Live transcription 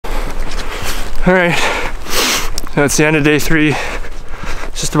Alright, so it's the end of day 3.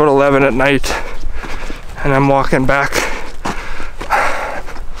 It's just about 11 at night, and I'm walking back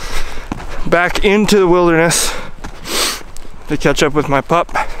into the wilderness to catch up with my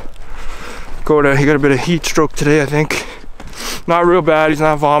pup. He got a bit of heat stroke today, I think. Not real bad, he's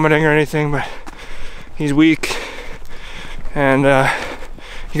not vomiting or anything, but he's weak. And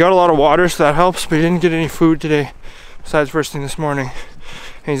he got a lot of water, so that helps, but he didn't get any food today, besides first thing this morning.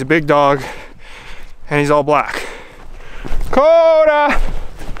 And he's a big dog, and he's all black. Coda!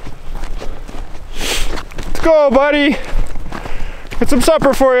 Let's go, buddy! Get some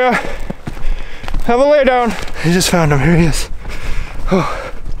supper for you. Have a lay down. I just found him, here he is.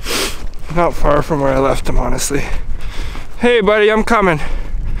 Oh, not far from where I left him, honestly. Hey buddy, I'm coming.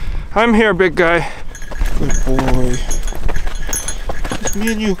 I'm here, big guy. Good boy. Just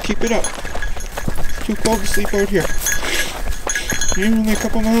me and you, keep it up. Too cold to sleep out here. You're only a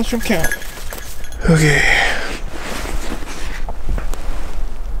couple miles from camp. Okay.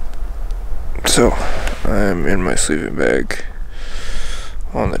 So, I'm in my sleeping bag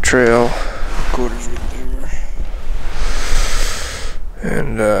on the trail. Quarters right there.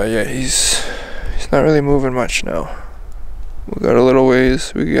 And yeah, he's not really moving much now. We got a little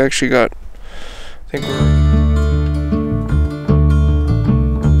ways. We actually got, I think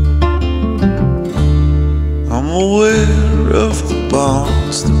I'm aware of the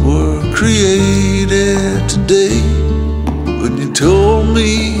bonds that were created today. When you told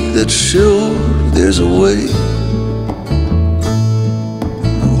me that sure there's a way.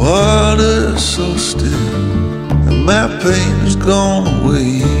 The water's so still and my pain has gone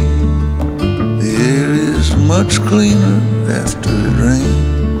away. The air is much cleaner after it rains.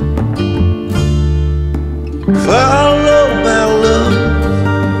 Follow my love,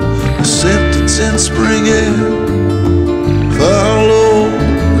 the scent that's in spring air. Follow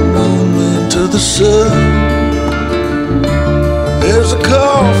the moon into the sun. There's a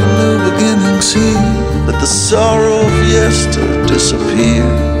call for new beginnings here. Let the sorrow of yesterday disappear.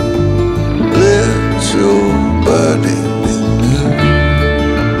 Let your body be new.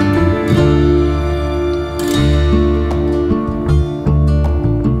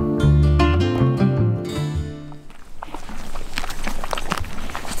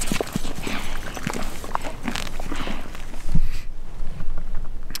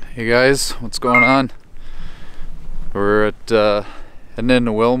 Hey guys, what's going on? We're at heading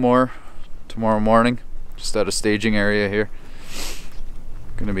into Wilmore tomorrow morning, just at a staging area here.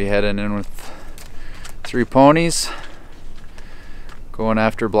 Gonna be heading in with 3 ponies, going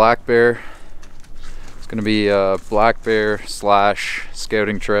after black bear. It's gonna be a black bear /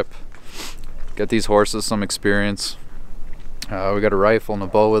 scouting trip. Get these horses some experience. We got a rifle and a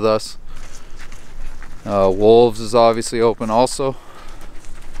bow with us. Wolves is obviously open also.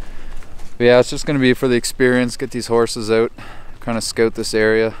 But yeah, it's just gonna be for the experience, get these horses out, kind of scout this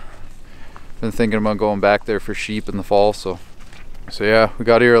area. Been thinking about going back there for sheep in the fall, so yeah, we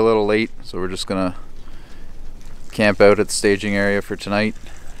got here a little late, so we're just gonna camp out at the staging area for tonight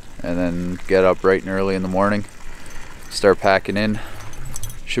and then get up bright and early in the morning, start packing in.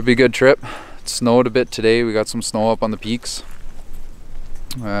 Should be a good trip. It snowed a bit today, we got some snow up on the peaks,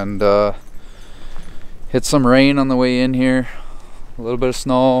 and hit some rain on the way in here, a little bit of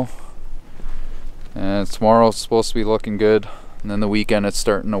snow. And tomorrow's supposed to be looking good, and then the weekend it's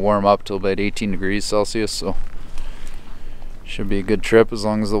starting to warm up till about 18 degrees Celsius, so should be a good trip as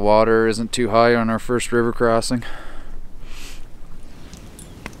long as the water isn't too high on our first river crossing.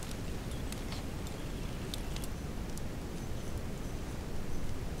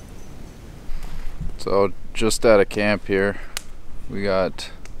 So just at a camp here, we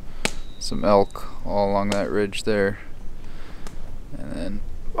got some elk all along that ridge there, and then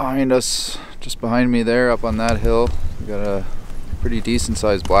behind us, just behind me there up on that hill, we got a pretty decent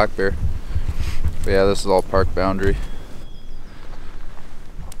sized black bear. But yeah, this is all park boundary.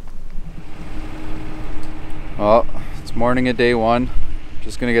 Well, it's morning of day 1.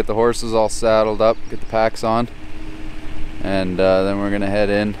 Just gonna get the horses all saddled up, get the packs on, and then we're gonna head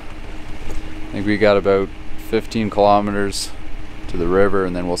in. I think we got about 15 kilometers to the river,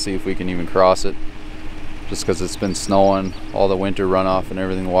 and then we'll see if we can even cross it. Just because it's been snowing, all the winter runoff and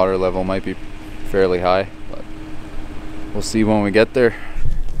everything, the water level might be fairly high, but we'll see when we get there.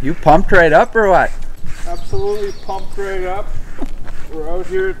 You pumped right up or what? Absolutely pumped right up. We're out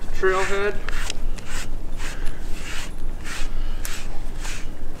here at the trailhead.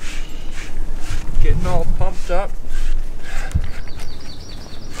 Getting all pumped up.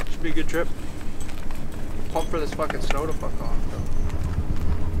 Should be a good trip. Pumped for this fucking snow to fuck off though.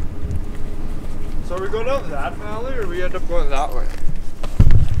 So are we going down that valley or we end up going that way?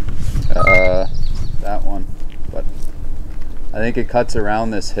 think it cuts around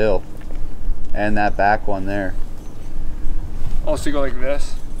this hill and that back one there. Oh, so you go like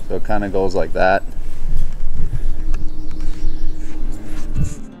this? So it kind of goes like that.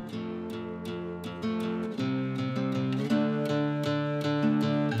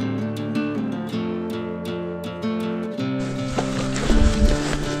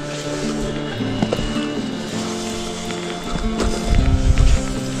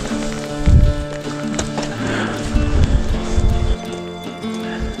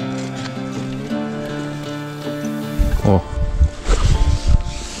 Oh.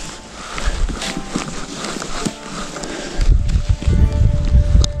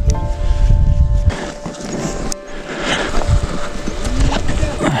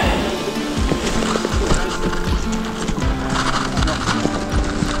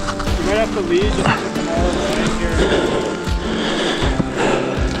 You might have to lead just to get them all the way here.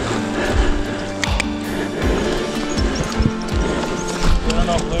 I don't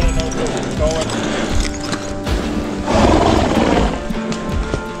know if Luna knows where we're going.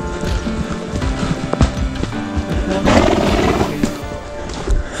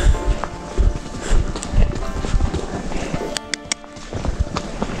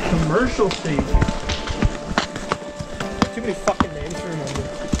 Commercial stage. Too many fucking names to remember.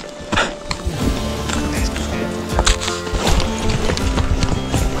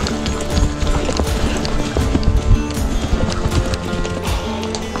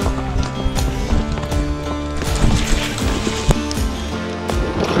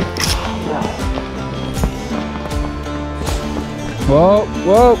 Whoa,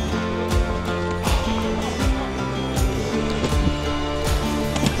 whoa.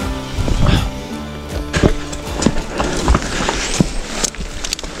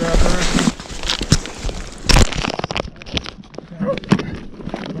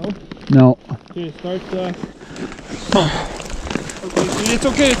 No. Okay, start okay,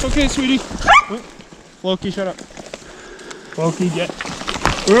 sweetie, it's okay, sweetie. Loki, shut up. Loki, get.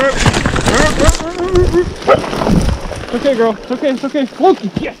 It's okay, girl. It's okay. Loki,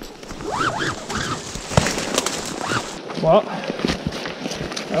 get. Well,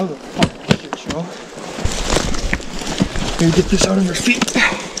 that was a fucking shit show. Maybe get this out of your feet.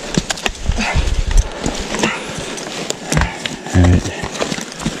 Alright.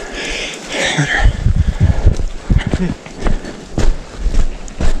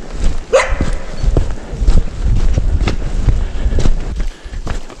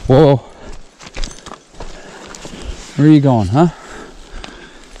 Whoa. Where are you going, huh?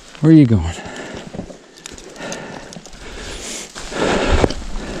 Where are you going?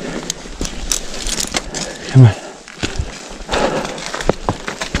 Come on.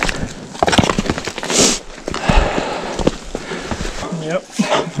 Yep.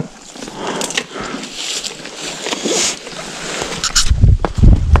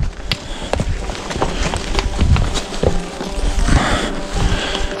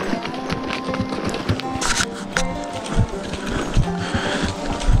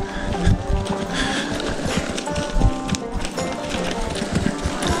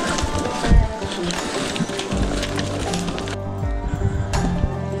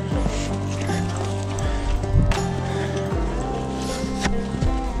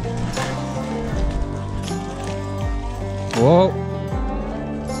 Whoa.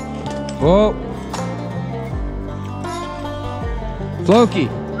 Whoa. Floki.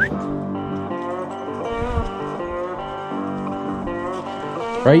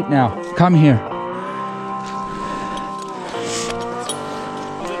 Right now. Come here.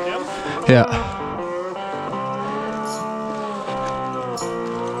 Yeah.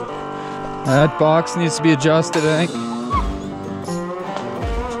 That box needs to be adjusted, I think.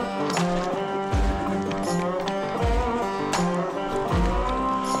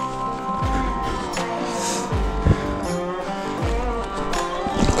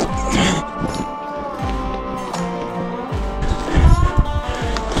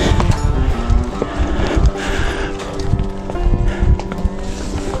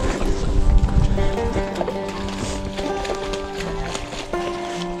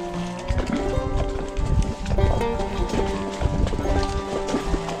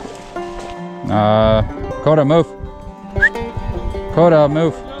 Coda, move. Coda,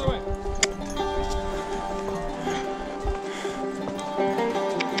 move.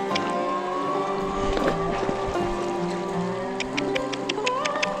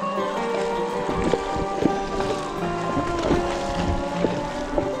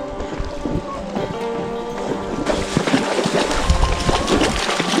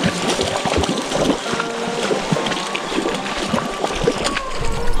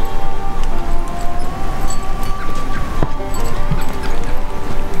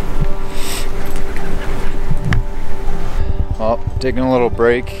 taking a little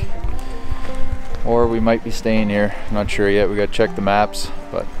break, or we might be staying here. I'm not sure yet. We got to check the maps,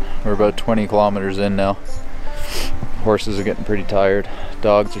 but we're about 20 kilometers in now. Horses are getting pretty tired.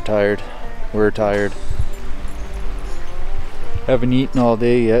 Dogs are tired. We're tired. Haven't eaten all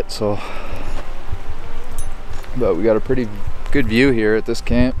day yet, so. But we got a pretty good view here at this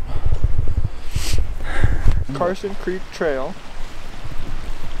camp. Carson Creek Trail.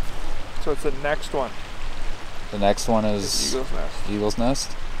 So it's the next one. The next one is Eagle's Nest. Eagle's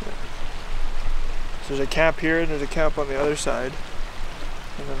Nest. Yeah. So there's a camp here and there's a camp on the other side.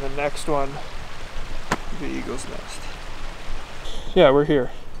 And then the next one, the Eagle's Nest. Yeah, we're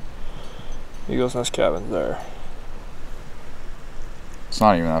here. Eagle's Nest cabin's there. It's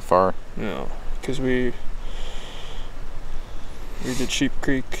not even that far. No, because we did Sheep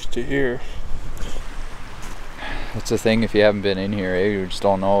Creek to here. That's the thing, if you haven't been in here, you just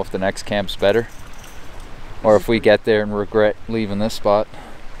don't know if the next camp's better. Or if we get there and regret leaving this spot.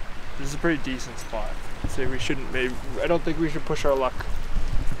 This is a pretty decent spot. I'd say we shouldn't, maybe, I don't think we should push our luck.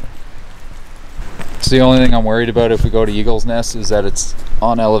 It's the only thing I'm worried about if we go to Eagle's Nest is that it's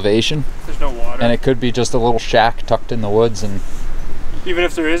on elevation. There's no water. And it could be just a little shack tucked in the woods and even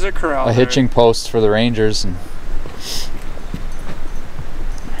if there is a corral a hitching post for the rangers, and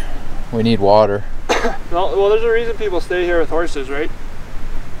we need water. Well, there's a reason people stay here with horses, right?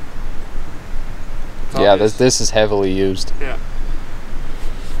 Yeah, this is heavily used. Yeah.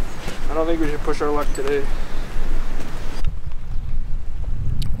 I don't think we should push our luck today.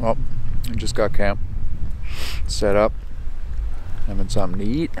 Well, we just got camp set up, having something to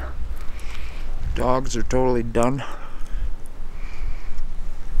eat. Dogs are totally done.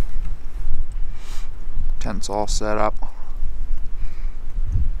 Tent's all set up.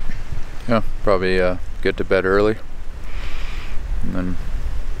 Yeah, probably get to bed early, and then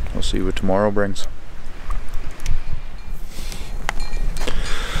we'll see what tomorrow brings.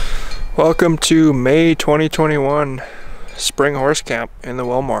 Welcome to May 2021 Spring Horse Camp in the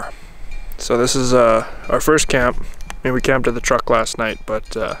Wilmore. So this is our first camp. I mean, we camped at the truck last night, but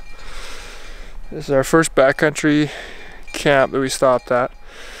this is our first backcountry camp that we stopped at.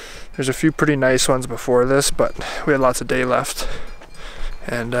 There's a few pretty nice ones before this, but we had lots of day left.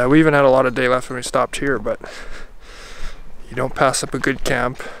 And we even had a lot of day left when we stopped here, but you don't pass up a good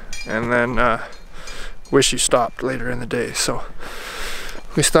camp and then wish you stopped later in the day. So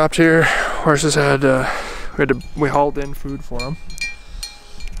we stopped here. Horses had, we hauled in food for them.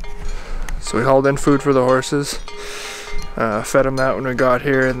 So we hauled in food for the horses, fed them that when we got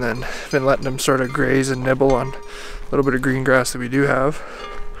here, and then been letting them sort of graze and nibble on a little bit of green grass that we do have.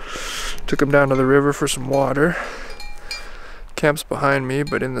 Took them down to the river for some water. Camp's behind me,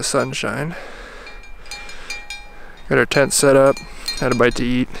 but in the sunshine. Got our tent set up, had a bite to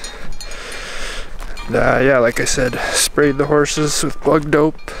eat. And, yeah, like I said, sprayed the horses with bug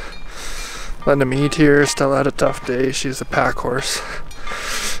dope. Letting them eat here. Stella had a tough day. She's a pack horse.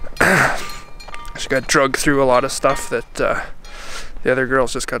 She got drugged through a lot of stuff that the other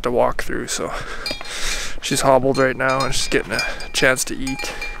girls just got to walk through, so she's hobbled right now and she's getting a chance to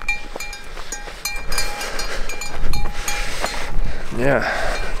eat.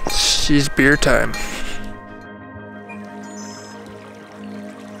 Yeah, she's beer time.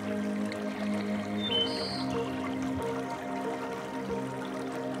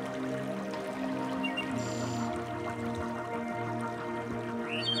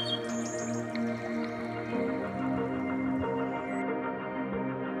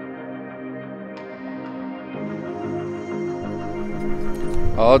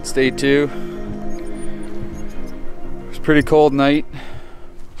 Well, it's day 2. It was a pretty cold night.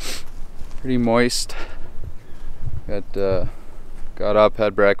 Pretty moist. Got up,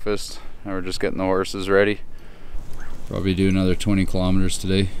 had breakfast. Now we're just getting the horses ready. Probably do another 20 kilometers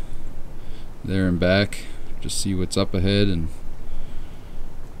today. There and back. Just see what's up ahead, and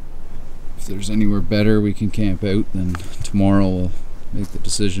if there's anywhere better we can camp out, then tomorrow we'll make the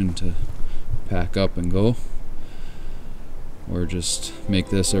decision to pack up and go, or just make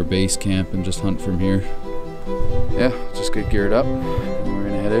this our base camp and just hunt from here. Yeah, just get geared up and we're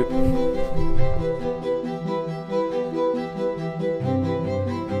gonna head out.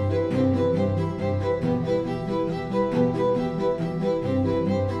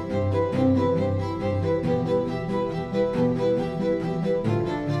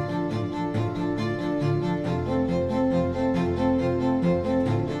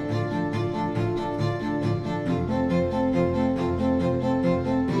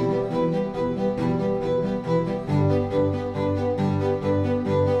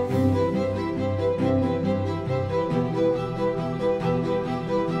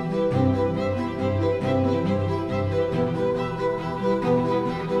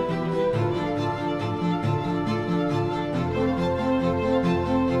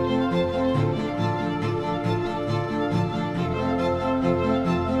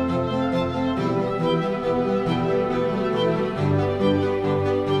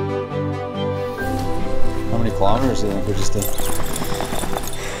 kilometers do you think we just did?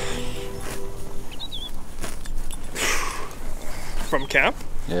 From camp?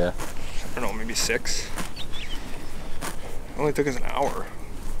 Yeah. I don't know, maybe 6. It only took us an hour.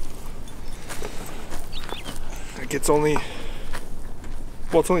 Like it's only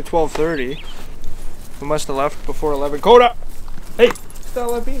 12:30. We must have left before 11. Coda! Hey!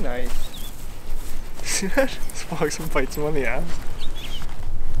 Stella, be nice. See that? This Foxen bites him on the ass.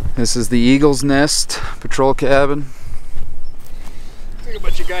 This is the Eagle's Nest patrol cabin. I think a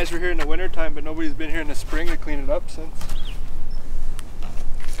bunch of guys were here in the winter time, but nobody's been here in the spring to clean it up since.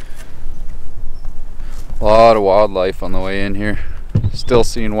 A lot of wildlife on the way in here. Still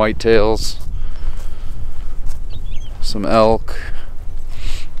seeing whitetails, some elk.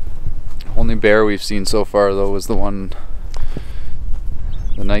 Only bear we've seen so far though was the one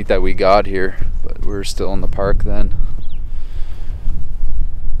the night that we got here, but we were still in the park then.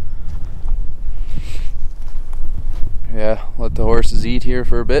 Yeah, let the horses eat here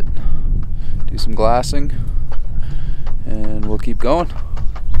for a bit, do some glassing, and we'll keep going.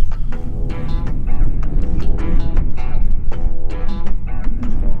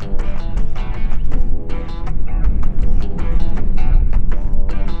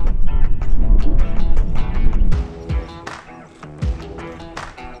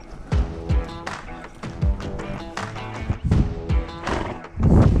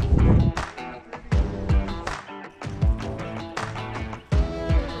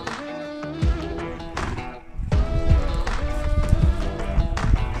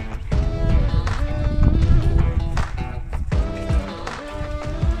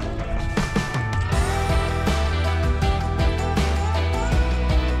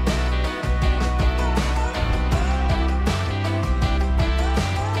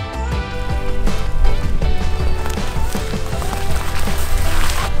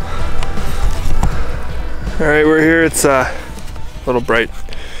 Alright, we're here. It's a little bright.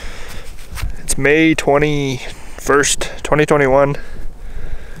 It's May 21st, 2021.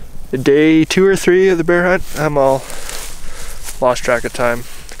 Day 2 or 3 of the bear hunt. I'm all lost track of time,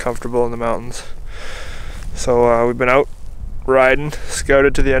 comfortable in the mountains. So we've been out riding,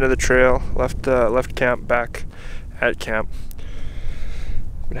 scouted to the end of the trail, left camp back at camp.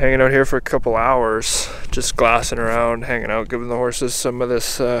 Been hanging out here for a couple hours, just glassing around, hanging out, giving the horses some of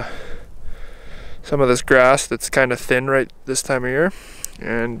this grass that's kind of thin right this time of year.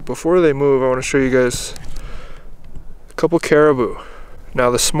 And before they move, I want to show you guys a couple caribou. Now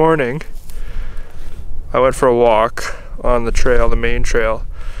this morning I went for a walk on the trail, the main trail,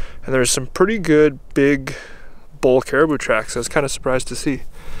 and there's some pretty good big bull caribou tracks. I was kind of surprised to see.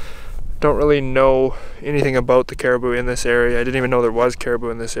 Don't really know anything about the caribou in this area. I didn't even know there was caribou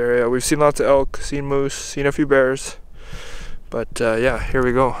in this area. We've seen lots of elk, seen moose, seen a few bears, but yeah, here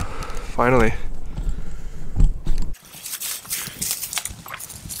we go, finally.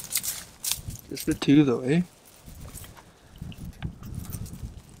 Just the 2 though, eh?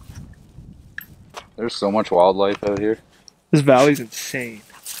 There's so much wildlife out here. This valley's insane.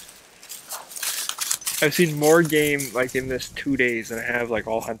 I've seen more game like in this 2 days than I have like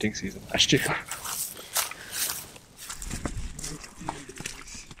all hunting season last year.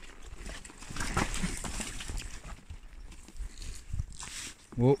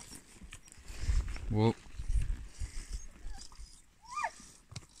 Whoa. Whoa.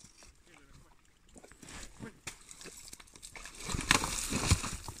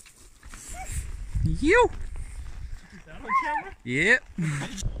 You. Is that on camera? Yep.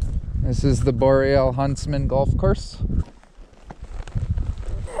 This is the Borealhuntsman golf course.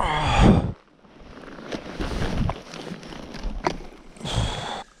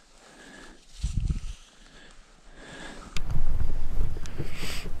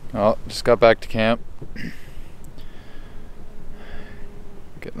 Oh, just got back to camp.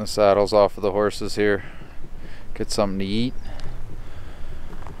 Getting the saddles off of the horses here. Get something to eat.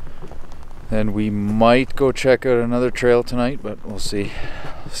 Then we might go check out another trail tonight, but we'll see.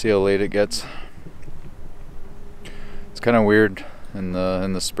 See how late it gets. It's kind of weird in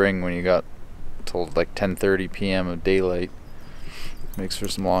the spring when you got till like 10:30 p.m. of daylight. Makes for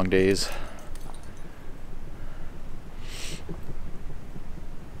some long days.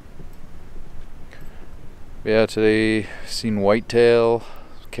 Yeah, today seen whitetail,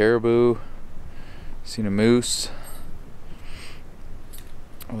 caribou, seen a moose.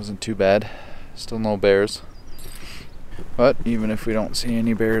 It wasn't too bad. Still no bears. But even if we don't see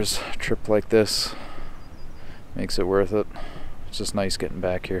any bears, a trip like this makes it worth it. It's just nice getting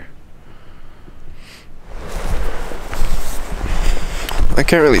back here. I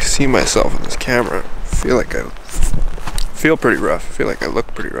can't really see myself in this camera. I feel pretty rough. I feel like I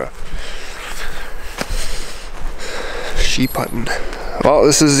look pretty rough. sheep hunting. Well,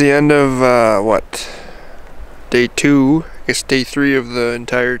 this is the end of what? Day 2. I guess day 3 of the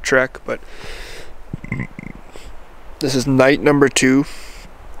entire trek, but this is night number 2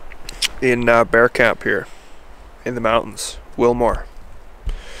 in bear camp here in the mountains, Wilmore.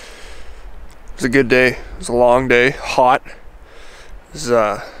 It was a good day. It was a long day, hot. It was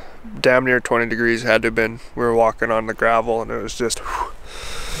damn near 20 degrees, had to have been. We were walking on the gravel and it was just whew,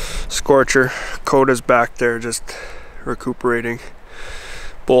 scorcher. Coda's back there just recuperating.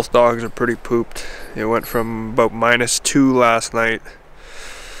 Both dogs are pretty pooped. It went from about -2 last night,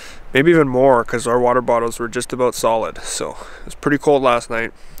 maybe even more, because our water bottles were just about solid. So it was pretty cold last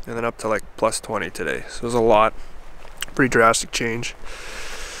night, and then up to like +20 today. So it was a lot. Pretty drastic change.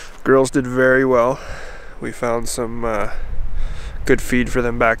 Girls did very well. We found some good feed for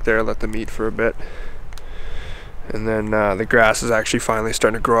them back there, let them eat for a bit. And then the grass is actually finally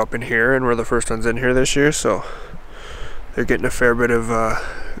starting to grow up in here, and we're the first ones in here this year, so they're getting a fair bit of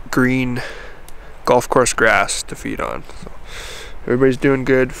green golf course grass to feed on. So everybody's doing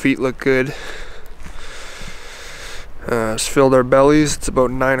good, feet look good. Just filled our bellies. It's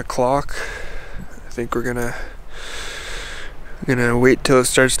about 9 o'clock. I think we're gonna wait till it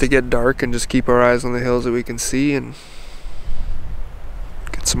starts to get dark and just keep our eyes on the hills that we can see and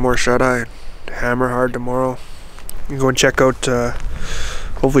get some more shut-eye. Hammer hard tomorrow. You can go and check out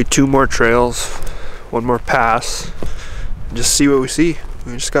hopefully 2 more trails, 1 more pass, and just see what we see.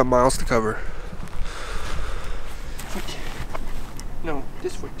 We just got miles to cover. Foot. No,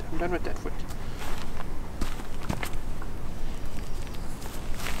 this foot. I'm done with that foot.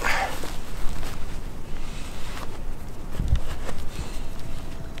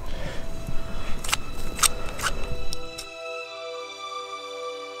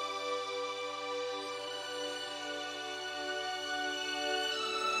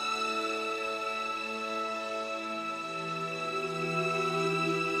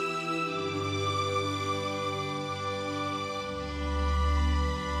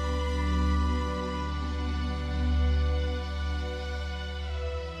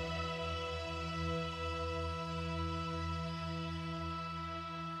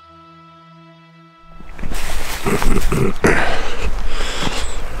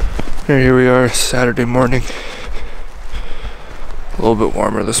 Here we are, Saturday morning. A little bit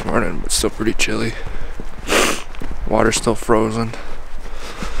warmer this morning, but still pretty chilly. Water's still frozen.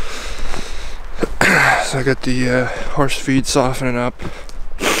 So I got the horse feed softening up.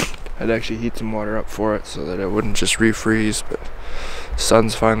 I'd actually heat some water up for it so that it wouldn't just refreeze, but the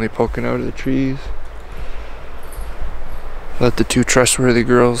sun's finally poking out of the trees. Let the 2 trustworthy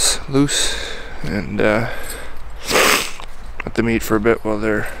girls loose and let them eat for a bit while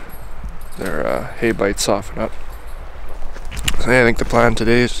their hay bites soften up. So yeah, I think the plan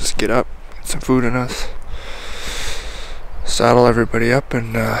today is just get up, get some food in us, saddle everybody up,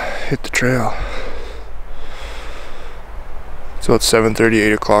 and hit the trail. It's about 7:30,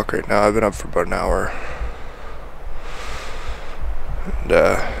 8 o'clock right now. I've been up for about an hour. And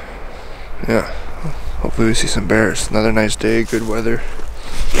yeah, hopefully we see some bears. Another nice day, good weather.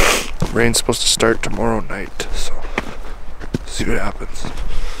 Rain's supposed to start tomorrow night, so see what happens.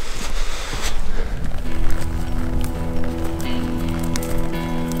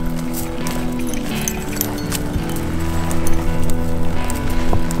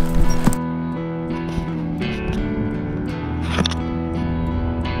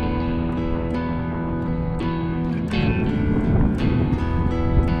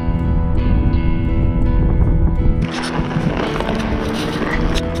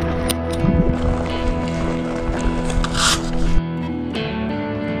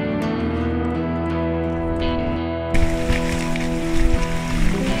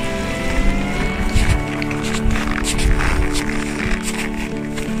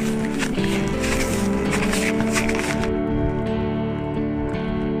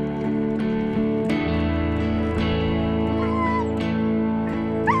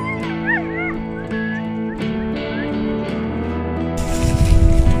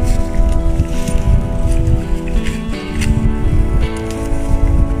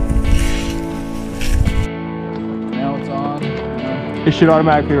 It should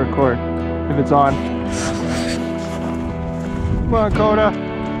automatically record if it's on. Come on, Coda.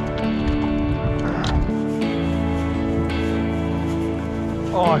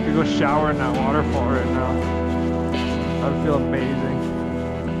 Oh, I could go shower in that waterfall right now. That would feel amazing.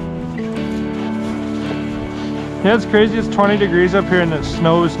 Yeah, it's crazy. It's 20 degrees up here and the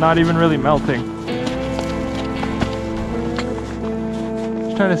snow's not even really melting.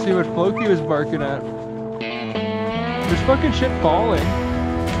 Just trying to see what Floki was barking at. There's fucking shit falling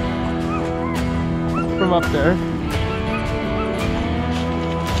from up there.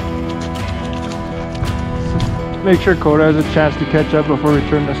 Make sure Coda has a chance to catch up before we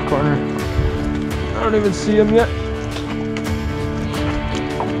turn this corner. I don't even see him yet.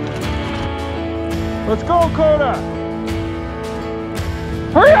 Let's go, Coda!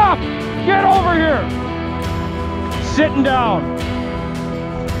 Hurry up! Get over here! Sitting down.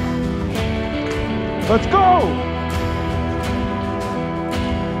 Let's go!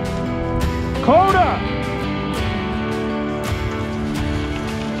 Coda!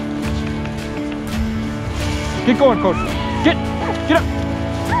 Get going, Coda. Get up.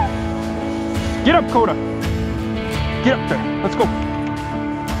 Get up, Coda. Get up there. Let's go.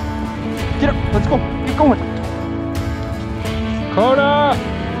 Get up. Let's go. Get going. Coda!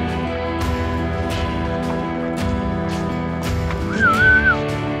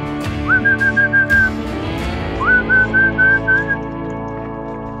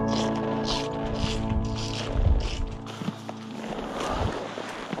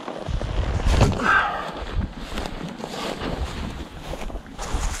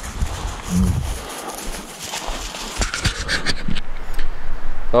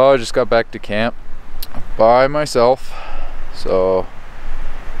 Oh, I just got back to camp by myself. So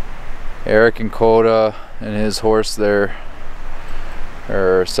Erik and Coda and his horse there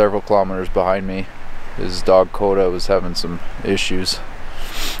are several kilometers behind me. His dog Coda was having some issues,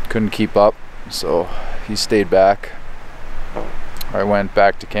 couldn't keep up, so he stayed back. I went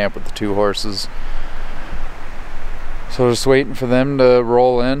back to camp with the two horses, so just waiting for them to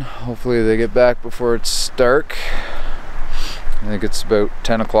roll in. Hopefully they get back before it's dark. I think it's about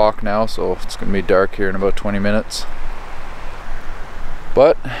 10 o'clock now, so it's going to be dark here in about 20 minutes.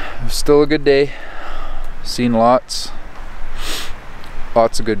 But it was still a good day. Seen lots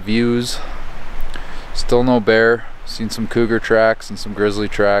of good views. Still no bear. Seen some cougar tracks and some grizzly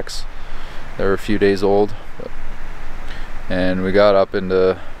tracks. They were a few days old. And we got up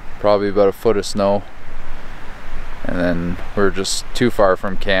into probably about a foot of snow. And then we're just too far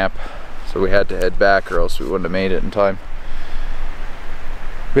from camp, so we had to head back or else we wouldn't have made it in time.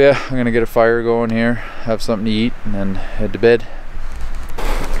 But yeah, I'm gonna get a fire going here, have something to eat, and then head to bed.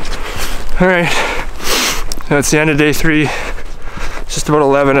 Alright, so it's the end of day 3. It's just about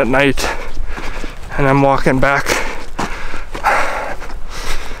 11 at night, and I'm walking back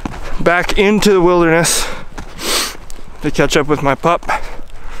into the wilderness to catch up with my pup.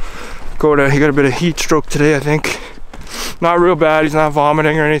 Coda, he got a bit of heat stroke today, I think. Not real bad, he's not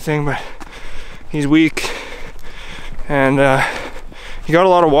vomiting or anything, but he's weak. And he got a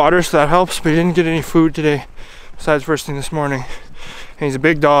lot of water, so that helps, but he didn't get any food today besides first thing this morning. And he's a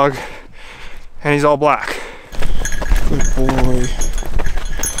big dog, and he's all black. Good boy.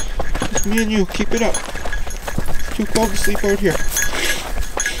 Just me and you, keep it up. It's too cold to sleep out here.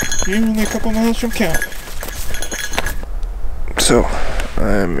 You're only a couple miles from camp. So,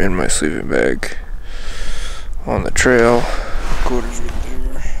 I'm in my sleeping bag on the trail. Coda's right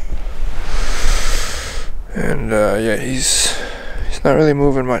there. And yeah, he's not really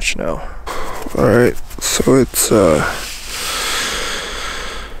moving much now. Alright, so it's about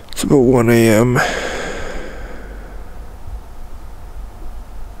 1 a.m.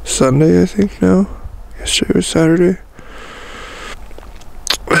 Sunday, I think now. Yesterday was Saturday.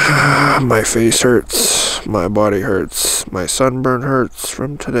 My face hurts, my body hurts, my sunburn hurts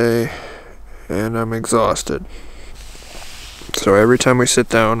from today, and I'm exhausted. So every time we sit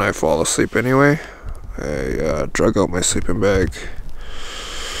down, I fall asleep anyway. I drug out my sleeping bag.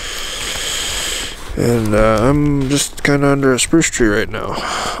 And I'm just kind of under a spruce tree right now,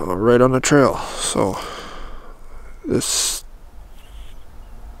 right on the trail. So this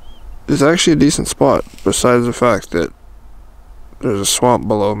is actually a decent spot, besides the fact that there's a swamp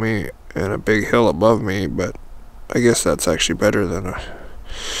below me and a big hill above me, but I guess that's actually better than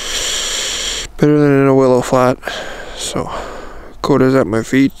in a willow flat. So Coda's at my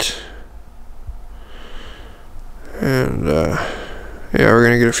feet, and yeah, we're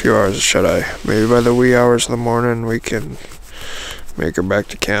gonna get a few hours of shut-eye. Maybe by the wee hours of the morning we can make it back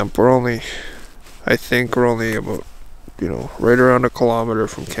to camp. I think we're only about, right around 1 kilometer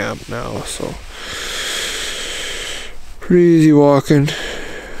from camp now, so pretty easy walking.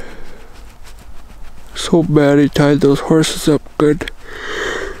 Just hope Maddie tied those horses up good.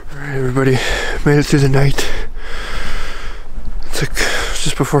 Alright everybody, made it through the night. It's like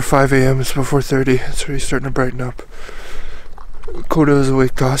just before 5 a.m, it's before 4:30, it's already starting to brighten up. Coda is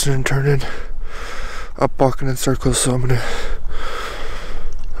awake, tossing and turning, up walking in circles, so I'm gonna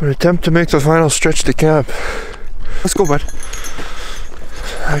attempt to make the final stretch to camp. Let's go, bud.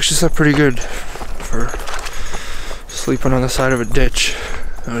 I actually slept pretty good for sleeping on the side of a ditch.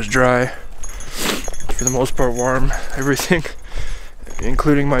 It was dry, for the most part warm. Everything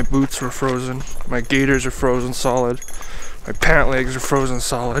including my boots were frozen. My gaiters are frozen solid. My pant legs are frozen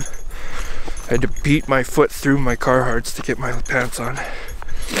solid. I had to beat my foot through my Carhartts to get my pants on.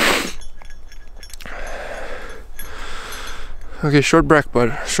 Okay, short break,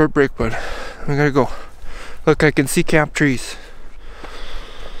 bud. Short break, bud. We gotta go. Look, I can see camp trees.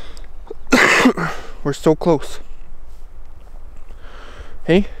 We're so close.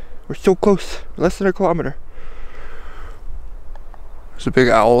 Hey, we're so close. Less than a kilometer. There's a big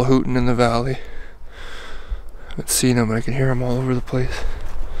owl hooting in the valley. I haven't seen him, but I can hear him all over the place.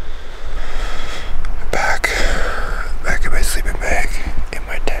 Back in my sleeping bag, in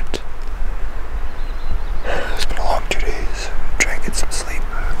my tent. It's been a long 2 days. Try and get some sleep.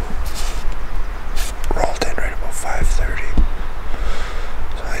 Rolled in right about 5:30.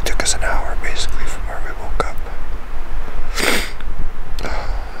 So it took us an hour basically from where we woke up.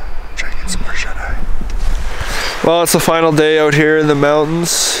 Try and get some more shut-eye. Well, it's the final day out here in the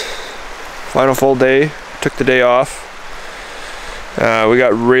mountains. Final full day. Took the day off. We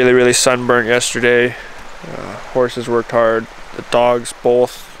got really sunburnt yesterday. Horses worked hard. The dogs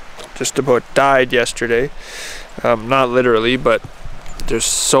both just about died yesterday. Not literally, but they're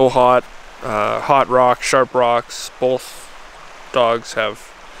so hot. Hot rocks, sharp rocks. Both dogs have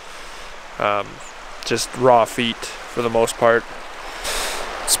just raw feet for the most part.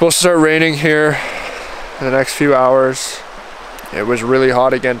 It's supposed to start raining here in the next few hours. It was really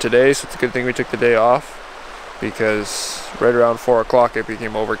hot again today, so it's a good thing we took the day off, because right around 4 o'clock it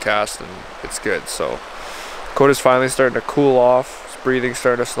became overcast and it's good. So Coda's finally starting to cool off. His breathing's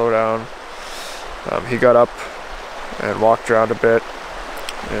starting to slow down. He got up and walked around a bit,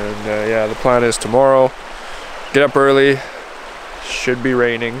 and yeah, the plan is tomorrow get up early. Should be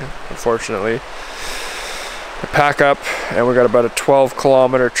raining, unfortunately. Pack up, and we got about a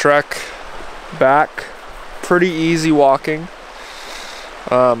 12-kilometer trek back. Pretty easy walking.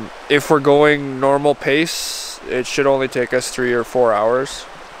 If we're going normal pace, it should only take us 3 or 4 hours,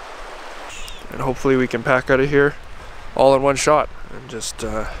 and hopefully we can pack out of here all in one shot and just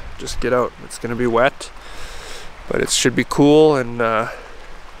get out. It's gonna be wet, but it should be cool, and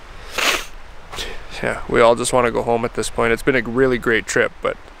yeah, we all just want to go home at this point. It's been a really great trip,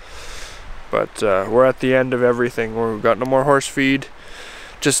 but we're at the end of everything. We've got no more horse feed,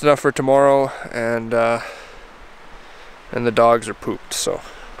 just enough for tomorrow, and the dogs are pooped, so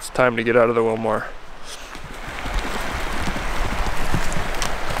it's time to get out of the Wilmore.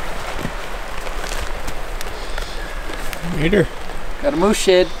 Later. Got a moose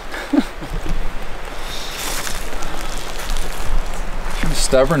shed.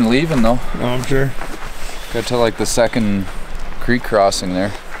 Stubborn leaving though. Oh, I'm sure. Got to like the second creek crossing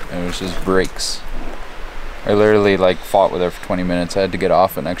there, and it was just breaks. I literally like fought with her for 20 minutes. I had to get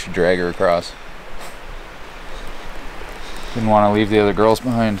off and actually drag her across. Didn't want to leave the other girls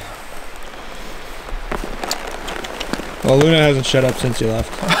behind. Well, Luna hasn't shut up since you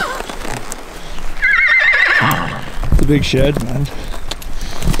left. It's a big shed, man.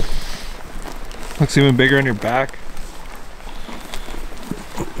 Looks even bigger on your back.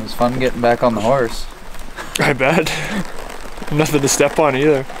 It was fun getting back on the horse. I bet. Nothing to step on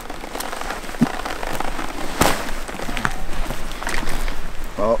either.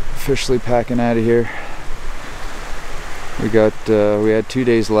 Well, officially packing out of here. We had 2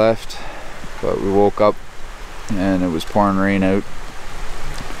 days left, but we woke up and it was pouring rain out,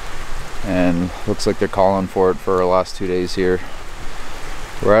 and looks like they're calling for it for our last 2 days here.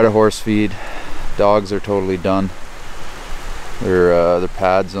 We're out of horse feed. Dogs are totally done. Their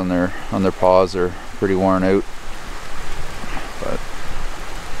pads on their paws are pretty worn out, but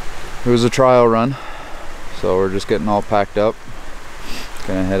it was a trial run, so we're just getting all packed up,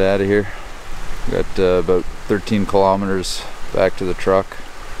 gonna head out of here. We got about 13 kilometers back to the truck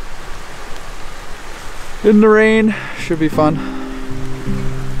in the rain. Should be fun.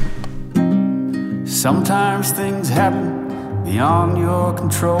 Sometimes things happen beyond your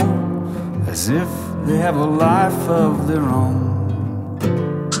control, as if they have a life of their own.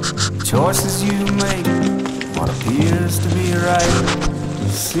 Choices you make, what appears to be right,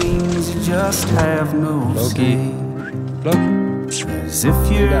 seems you just have no say. As if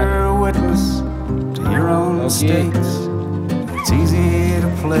you're a witness to your own mistakes, it's easy to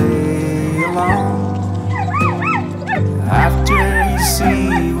play along. After you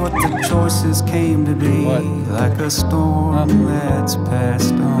see what the choices came to be, like a storm that's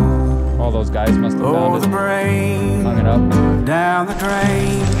passed on. All those guys must have Oh, found the it. brain, Hung it up. down the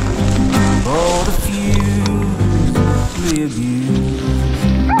drain. Oh, the fuse, the abuse.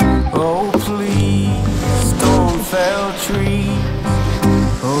 Oh, please, storm fell trees.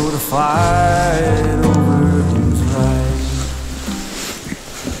 Oh, the fight